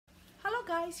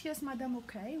guys, here's Madam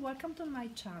OK. Welcome to my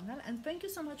channel and thank you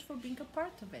so much for being a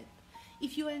part of it.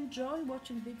 If you enjoy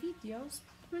watching the videos,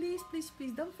 please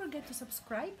don't forget to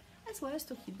subscribe as well as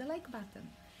to hit the like button.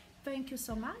 Thank you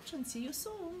so much and see you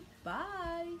soon.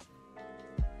 Bye!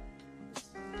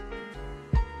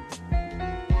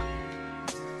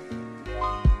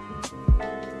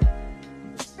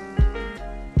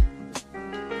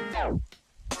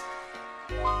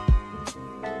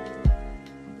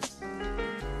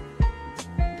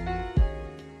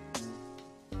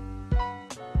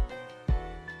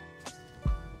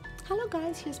 Hello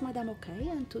guys, here's Madam OK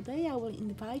and today I will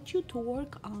invite you to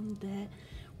work on the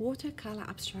watercolor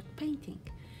abstract painting.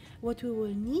 What we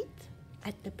will need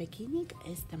at the beginning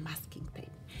is the masking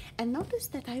tape. And notice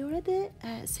that I already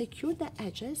secured the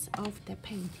edges of the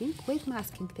painting with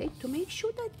masking tape to make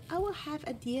sure that I will have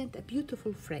at the end a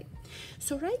beautiful frame.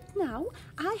 So right now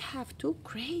I have to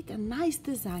create a nice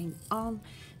design on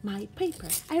my paper.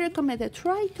 I recommend that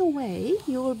right away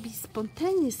you will be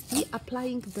spontaneously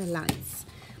applying the lines.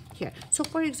 Here. So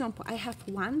for example, I have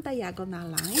one diagonal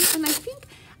line and I think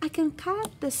I can cut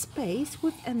the space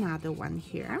with another one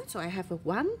here. So I have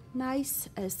one nice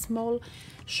small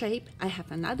shape. I have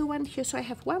another one here. So I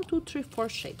have 1, 2, 3, 4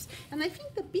 shapes. And I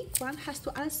think the big one has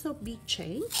to also be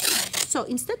changed. So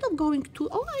instead of going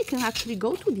to, I can actually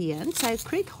go to the end. So I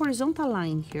create horizontal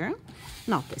line here.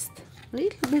 Notice. A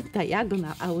little bit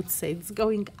diagonal, I would say. It's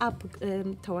going up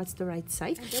towards the right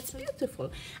side. And that's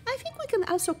beautiful. I think we can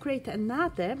also create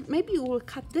another. Maybe we'll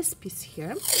cut this piece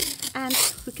here and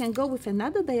we can go with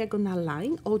another diagonal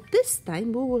line, or this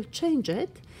time we will change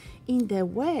it in the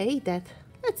way that,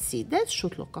 let's see, that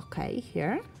should look okay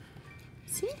here.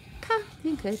 See,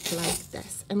 cutting it like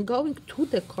this and going to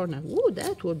the corner. Ooh,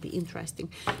 that would be interesting.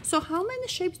 So how many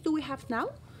shapes do we have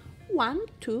now? 1,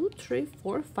 2, 3,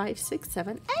 4, 5, 6,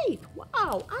 7, 8.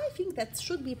 Wow, I think that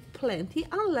should be plenty,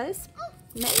 unless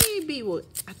maybe we'll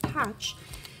attach,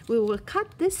 we will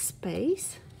cut this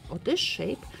space or this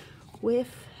shape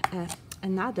with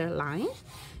another line.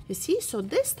 You see, so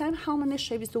this time how many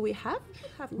shapes do we have? We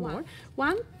have more.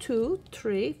 1, 2,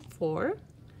 3, 4,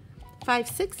 5,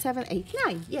 6, 7, 8,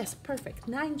 9. Yes, perfect,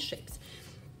 9 shapes.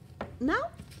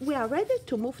 Now we are ready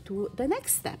to move to the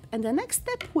next step, and the next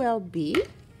step will be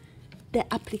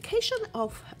the application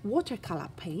of watercolor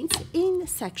paints in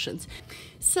sections.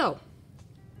 So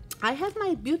I have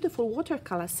my beautiful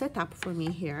watercolor set up for me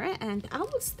here, and I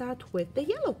will start with the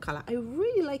yellow color. I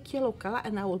really like yellow color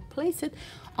and I will place it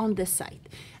on the side.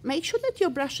 Make sure that your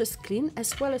brush is clean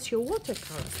as well as your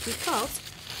watercolors,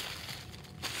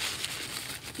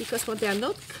 because when they are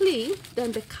not clean,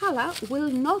 then the color will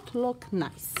not look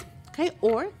nice, okay?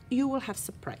 Or you will have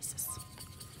surprises.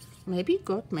 Maybe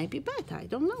good, maybe bad, I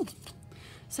don't know.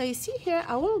 So you see here,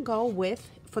 I will go with,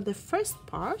 for the first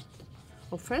part,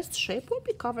 or first shape, will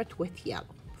be covered with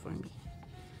yellow for me.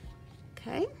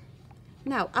 Okay.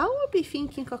 Now, I will be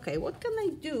thinking, okay, what can I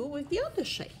do with the other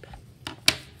shape?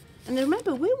 And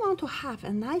remember, we want to have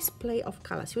a nice play of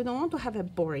colors. We don't want to have a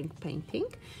boring painting.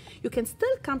 You can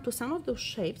still come to some of those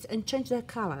shapes and change their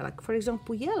color. Like, for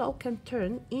example, yellow can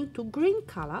turn into green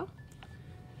color,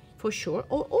 for sure,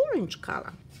 or orange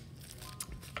color.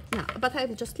 Now, but I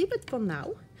will just leave it for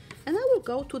now, and I will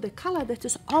go to the color that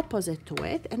is opposite to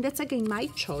it, and that's again my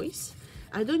choice.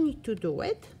 I don't need to do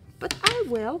it, but I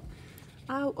will.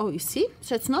 Oh, you see?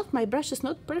 So it's not, my brush is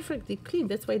not perfectly clean.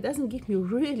 That's why it doesn't give me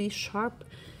really sharp,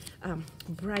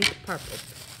 bright purple.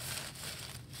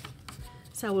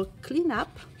 So I will clean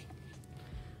up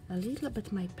a little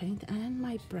bit my paint and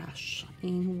my brush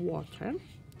in water.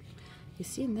 You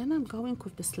see, and then I'm going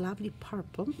with this lovely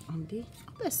purple on the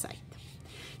other side.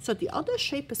 So the other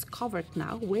shape is covered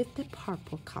now with the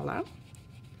purple color.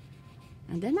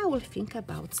 And then I will think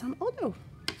about some other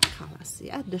colors,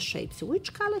 yeah, the shapes.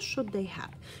 Which color should they have?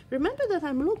 Remember that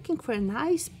I'm looking for a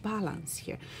nice balance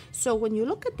here. So when you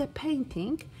look at the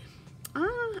painting,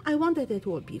 I want that it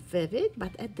will be vivid,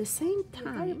 but at the same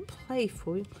time, very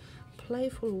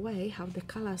playful way how the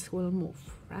colors will move,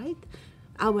 right?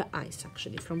 Our eyes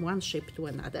actually from one shape to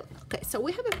another. Okay, so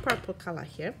we have a purple color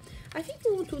here. I think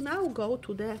we want to now go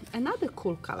to another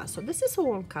cool color. So this is a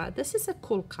warm color, this is a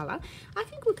cool color. I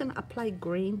think we can apply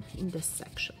green in this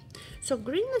section. So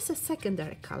green is a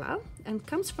secondary color and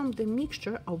comes from the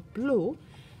mixture of blue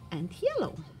and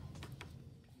yellow.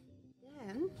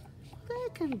 Then what I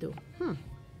can do?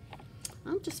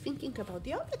 I'm just thinking about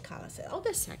the other colors, the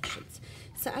other sections.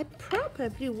 So I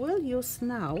probably will use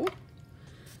now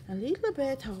a little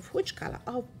bit of which color?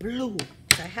 Of blue.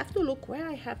 So I have to look where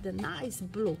I have the nice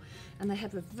blue, and I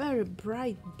have a very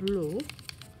bright blue,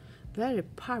 very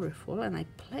powerful, and I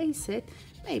place it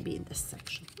maybe in this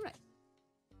section. Right.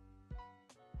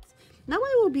 Now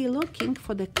I will be looking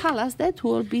for the colors that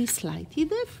will be slightly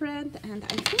different, and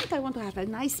I think I want to have a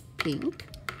nice pink.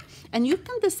 And you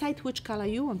can decide which color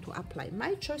you want to apply.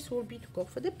 My choice will be to go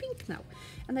for the pink now.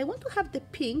 And I want to have the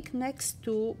pink next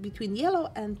to, between yellow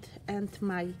and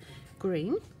my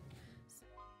green.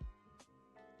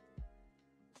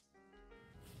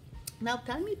 Now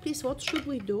tell me please, what should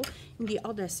we do in the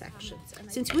other sections?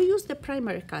 Since we use the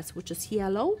primary colors, which is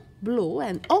yellow, blue,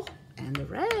 and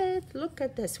red. Look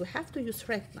at this, we have to use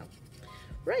red now.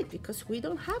 Right, because we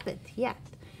don't have it yet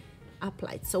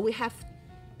applied. So we have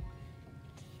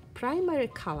primary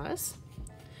colors,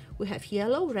 we have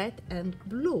yellow, red, and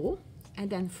blue, and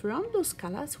then from those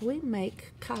colors we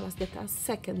make colors that are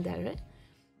secondary.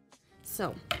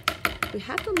 So we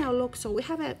have to now look, so we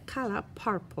have a color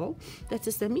purple, that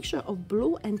is the mixture of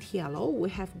blue and yellow. We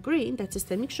have green, that is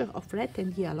the mixture of red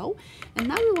and yellow. And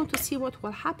now we want to see what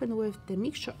will happen with the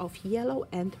mixture of yellow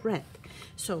and red.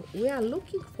 So we are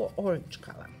looking for orange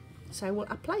color. So I will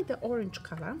apply the orange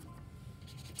color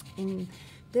in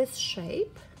this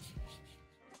shape.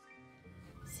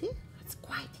 See, it's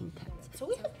quite intense. So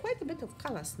we have quite a bit of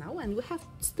colors now, and we have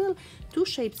still 2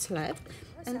 shapes left.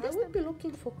 And I will be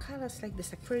looking for colors like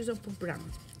this, like for example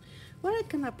brown, where I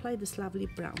can apply this lovely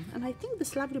brown. And I think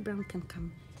this lovely brown can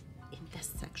come in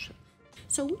this section.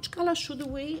 So which color should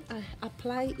we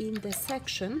apply in the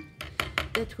section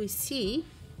that we see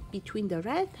between the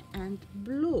red and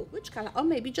blue? Which color? Or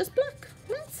maybe just black.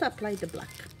 Let's apply the black.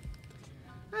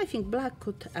 I think black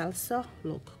could also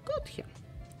look good here.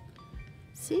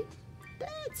 See,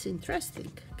 that's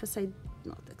interesting, because I did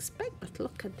not expect, but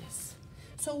look at this.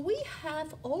 So we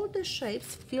have all the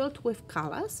shapes filled with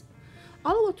colors.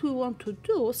 All what we want to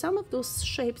do, some of those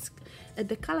shapes,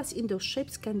 the colors in those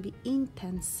shapes can be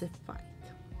intensified.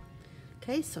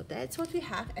 Okay, so that's what we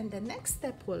have. And the next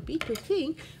step will be to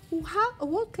think,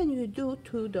 what can you do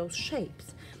to those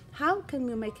shapes? How can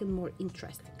you make it more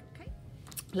interesting? Okay,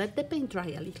 let the paint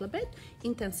dry a little bit,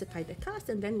 intensify the colors,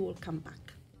 and then we'll come back.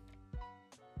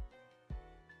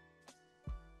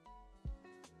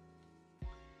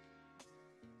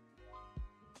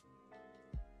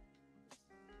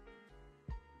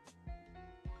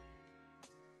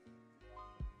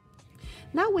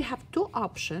 Now we have 2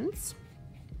 options.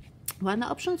 One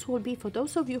option will be for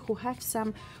those of you who have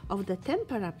some of the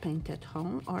tempera paint at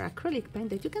home or acrylic paint,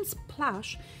 that you can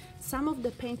splash some of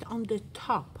the paint on the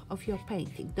top of your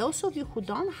painting. Those of you who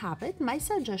don't have it, my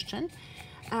suggestion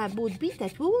would be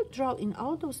that we will draw in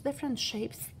all those different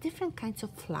shapes different kinds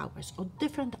of flowers or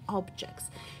different objects.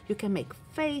 You can make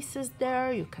faces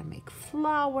there, you can make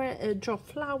draw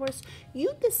flowers.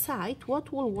 You decide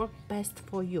what will work best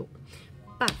for you.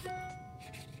 But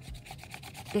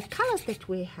the colors that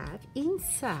we have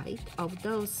inside of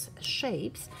those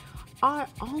shapes are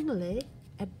only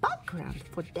a background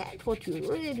for that what you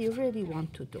really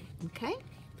want to do. Okay,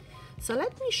 so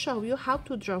let me show you how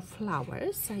to draw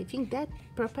flowers. I think that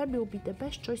probably will be the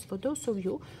best choice for those of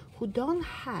you who don't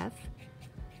have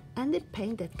any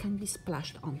paint that can be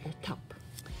splashed on the top.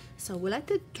 So we'll let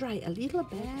it dry a little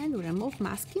bit and remove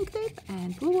masking tape,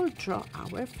 and we will draw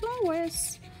our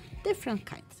flowers, different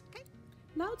kinds.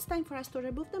 Now it's time for us to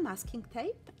remove the masking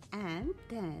tape and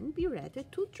then be ready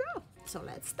to draw. So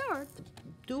let's start.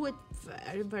 Do it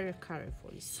very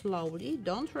carefully, slowly.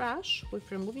 Don't rush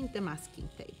with removing the masking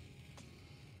tape.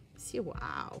 See,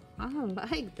 wow, I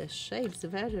like the shapes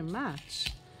very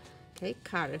much. Okay,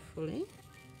 carefully.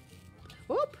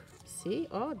 Whoop, see,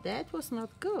 oh, that was not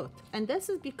good. And this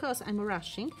is because I'm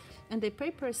rushing and the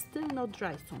paper is still not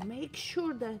dry. So make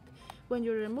sure that when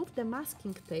you remove the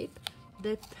masking tape,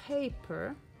 the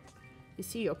paper, you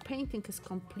see, your painting is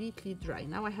completely dry.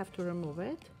 Now I have to remove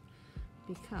it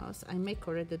because I make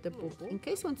already the boo-boo. In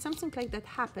case when something like that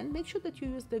happens, make sure that you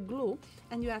use the glue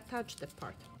and you attach the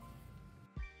part.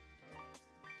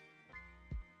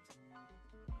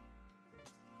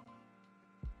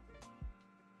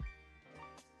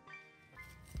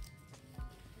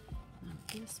 Now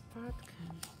this part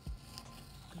can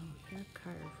go here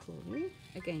carefully.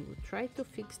 Again, we try to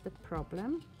fix the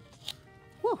problem.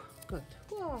 Whoa, good.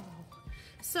 Wow.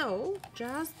 So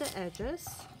just the edges.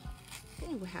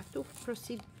 Okay, we have to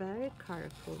proceed very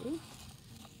carefully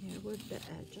here with the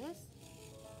edges.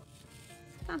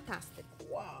 Fantastic.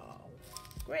 Wow.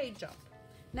 Great job.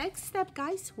 Next step,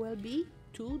 guys, will be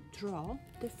to draw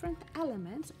different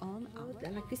elements on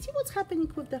our, like you see what's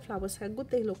happening with the flowers, how good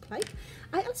they look like.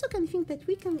 I also can think that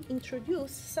we can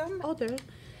introduce some other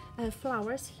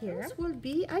flowers here. This will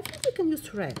be, I think we can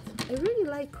use red. I really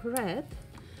like red.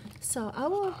 So I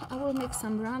will make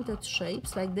some rounded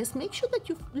shapes like this. Make sure that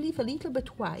you leave a little bit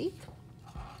white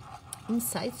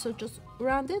inside. So just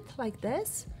round it like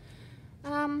this.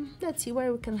 Let's see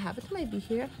where we can have it, maybe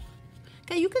here.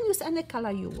 Okay, you can use any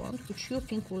color you want, which you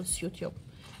think will suit your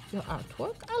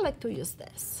artwork. I like to use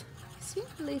this. See,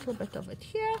 a little bit of it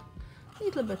here, a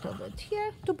little bit of it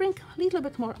here, to bring a little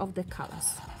bit more of the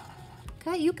colors.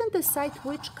 Okay, you can decide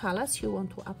which colors you want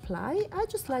to apply. I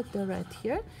just like the red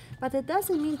here, but it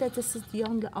doesn't mean that this is the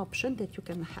only option that you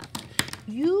can have.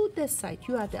 You decide.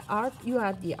 You are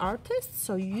the artist,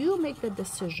 so you make the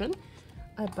decision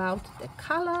about the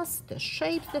colors, the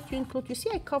shapes that you include. You see,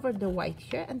 I covered the white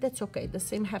here, and that's okay. The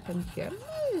same happened here.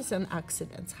 There's an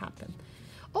accident happen.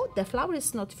 Oh, the flower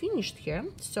is not finished here,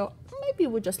 so maybe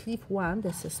we just leave one.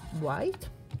 This is white.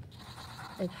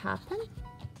 It happened.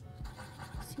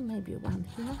 See, maybe one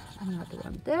here, another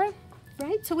one there,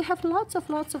 right? So we have lots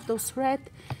of those red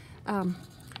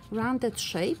rounded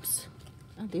shapes,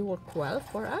 and they work well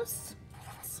for us.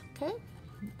 Okay.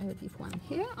 I will leave one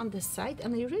here on the side,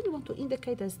 and I really want to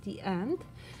indicate as the end,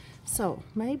 so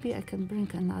maybe I can bring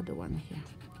another one here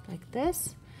like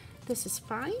this. This is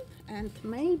fine, and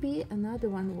maybe another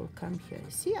one will come here.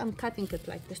 See, I'm cutting it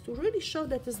like this to really show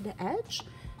that is the edge.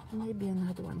 Maybe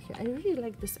another one here. I really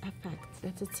like this effect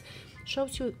that it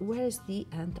shows you where is the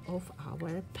end of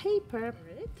our paper.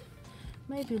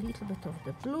 Maybe a little bit of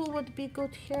the blue would be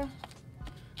good here.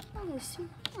 Oh, you see,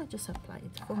 I'll just apply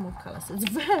it for more colors. It's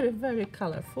very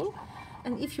colorful,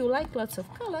 and if you like lots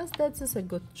of colors, that is a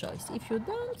good choice. If you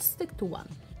don't, stick to one.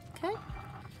 Okay.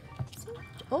 So,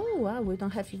 oh wow, we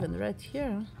don't have even red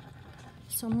here.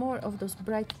 Some more of those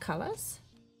bright colors.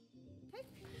 Okay.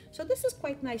 So this is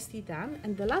quite nicely done,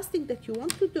 and the last thing that you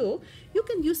want to do, you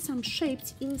can use some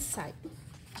shapes inside.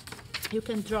 You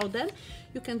can draw them.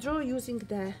 You can draw using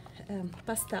the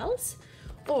pastels,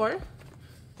 or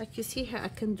like you see here, I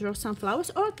can draw some flowers,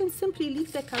 or I can simply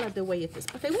leave the color the way it is.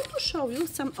 But I want to show you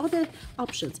some other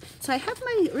options. So I have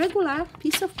my regular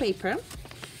piece of paper.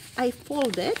 I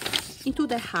fold it into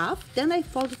the half, then I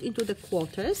fold it into the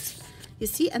quarters, you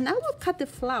see, and I will cut the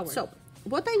flower. So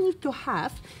what I need to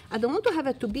have, I don't want to have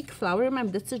a too big flower.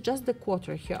 Remember, this is just the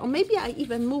quarter here, or maybe I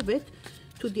even move it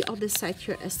to the other side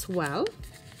here as well.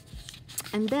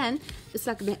 And then it's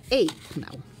like the 8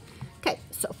 now. Okay,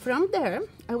 so from there,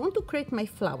 I want to create my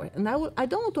flower, and I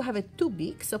don't want to have it too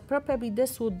big, so probably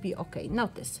this would be okay.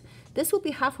 Notice, this will be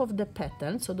half of the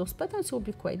pattern, so those patterns will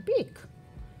be quite big.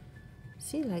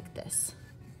 See, like this.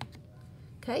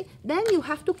 Okay, then you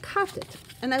have to cut it,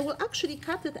 and I will actually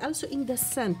cut it also in the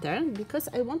center, because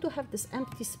I want to have this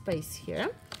empty space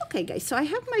here. Okay, guys, so I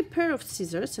have my pair of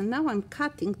scissors, and now I'm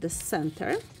cutting the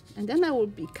center, and then I will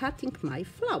be cutting my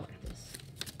flower.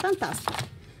 Fantastic.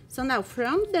 So now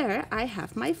from there, I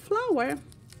have my flower.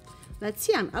 Let's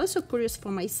see, I'm also curious for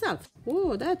myself.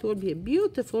 Oh, that will be a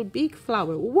beautiful big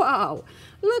flower. Wow,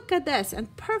 look at this,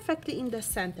 and perfectly in the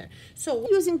center. So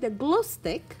using the glue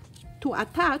stick to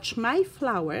attach my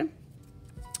flower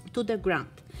to the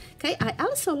ground. Okay, I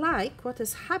also like what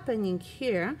is happening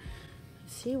here.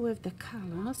 See, with the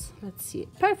colors, let's see,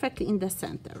 perfectly in the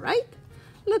center, right?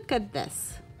 Look at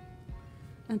this.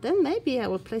 And then maybe I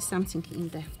will place something in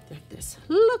there like this.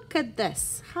 Look at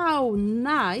this, how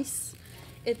nice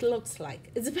it looks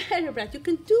like. It's very bright. You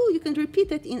can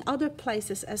repeat it in other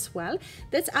places as well.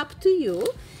 That's up to you.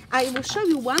 I will show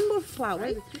you one more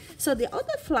flower. So the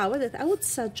other flower that I would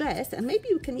suggest, and maybe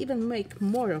you can even make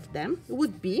more of them,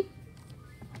 would be,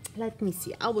 let me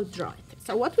see, I will draw it.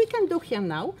 So what we can do here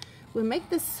now, we make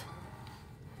this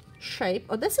shape.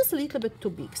 Oh, this is a little bit too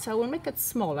big, so I will make it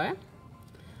smaller.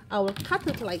 I will cut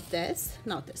it like this,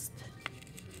 notice.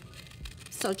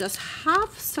 So just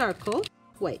half circle,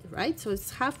 way, right? So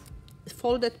it's half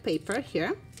folded paper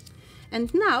here.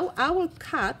 And now I will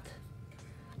cut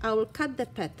the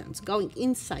patterns going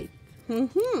inside.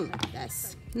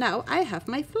 Yes. Now I have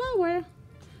my flower.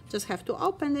 Just have to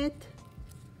open it.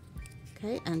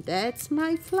 Okay, and that's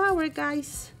my flower,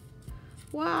 guys.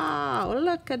 Wow,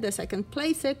 look at this. I can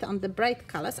place it on the bright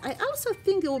colors. I also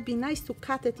think it would be nice to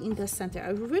cut it in the center. I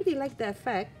really like the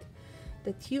effect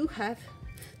that you have,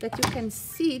 that you can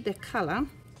see the color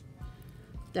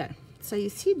there. So you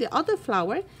see the other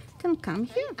flower can come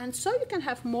here, and so you can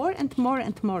have more and more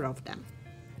and more of them.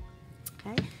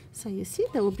 Okay, so you see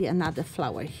there will be another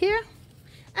flower here,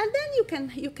 and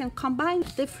then you can combine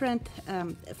different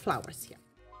flowers here.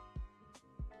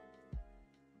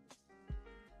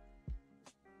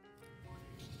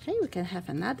 Okay, we can have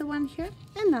another one here,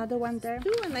 another one there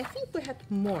too, and I think we had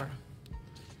more.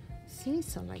 See,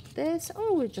 so like this,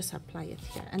 or we just apply it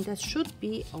here, and that should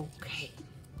be okay.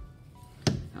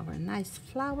 Our nice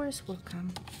flowers will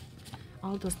come,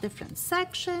 all those different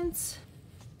sections,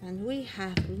 and we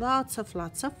have lots of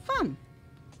fun.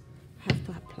 Have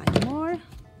to apply more.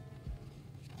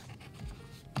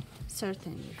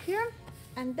 certainly here,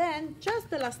 and then just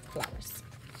the last flowers.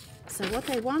 So what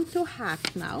I want to have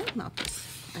now, notice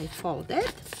I fold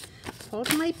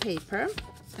my paper,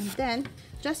 and then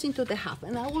just into the half,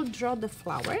 and I will draw the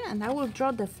flower, and I will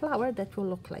draw the flower that will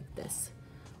look like this,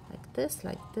 and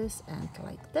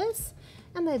like this,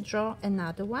 and I draw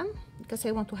another one because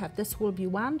I want to have this will be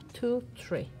 1, 2,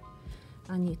 3.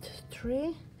 I need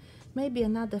 3, maybe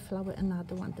another flower,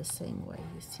 another one the same way.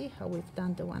 You see how we've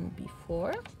done the one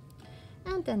before,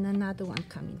 and then another one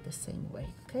coming the same way.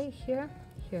 Okay, here,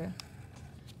 here,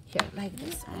 here, like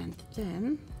this, and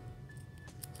then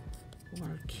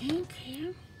working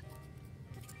here.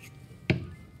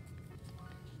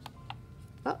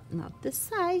 Oh, not this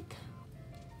side.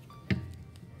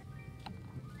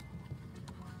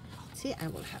 See, I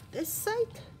will have this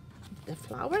side, the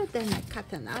flower, then I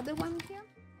cut another one here.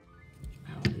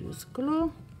 I will use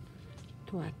glue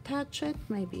to attach it,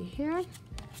 maybe here.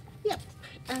 Yep,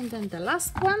 and then the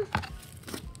last one.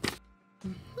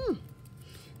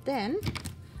 Then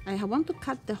I want to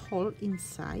cut the hole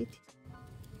inside.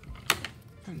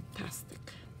 Fantastic.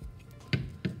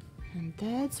 And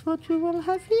that's what we will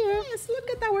have here. Yes, look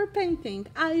at our painting.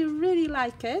 I really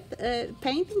like it.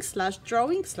 Painting slash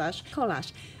drawing slash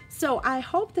collage. So I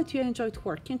hope that you enjoyed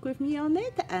working with me on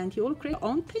it and you will create your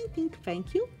own painting.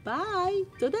 Thank you. Bye.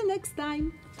 To the next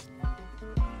time.